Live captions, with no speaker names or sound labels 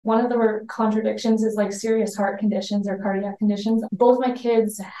One of the contradictions is like serious heart conditions or cardiac conditions. Both my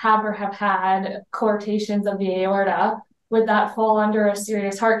kids have or have had coarctations of the aorta. Would that fall under a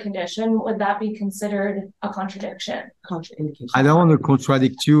serious heart condition? Would that be considered a contradiction? Contraindication. I don't want to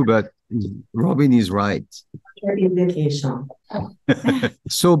contradict you, but Robin is right. Contraindication.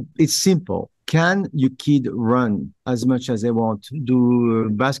 So it's simple. Can your kid run as much as they want, do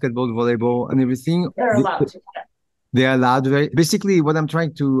basketball, volleyball, and everything? They're allowed to. They are allowed. Basically, what I'm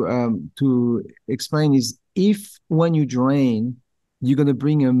trying to explain is if when you drain, you're going to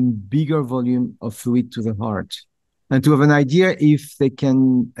bring a bigger volume of fluid to the heart. And to have an idea if they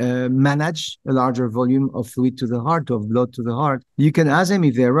can manage a larger volume of fluid to the heart, of blood to the heart, you can ask them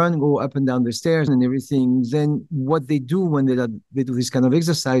if they run, go up and down the stairs and everything. Then what they do when they do this kind of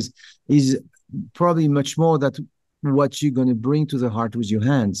exercise is probably much more that what you're going to bring to the heart with your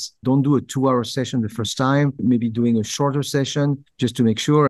hands. Don't do a 2-hour session the first time, maybe doing a shorter session just to make sure.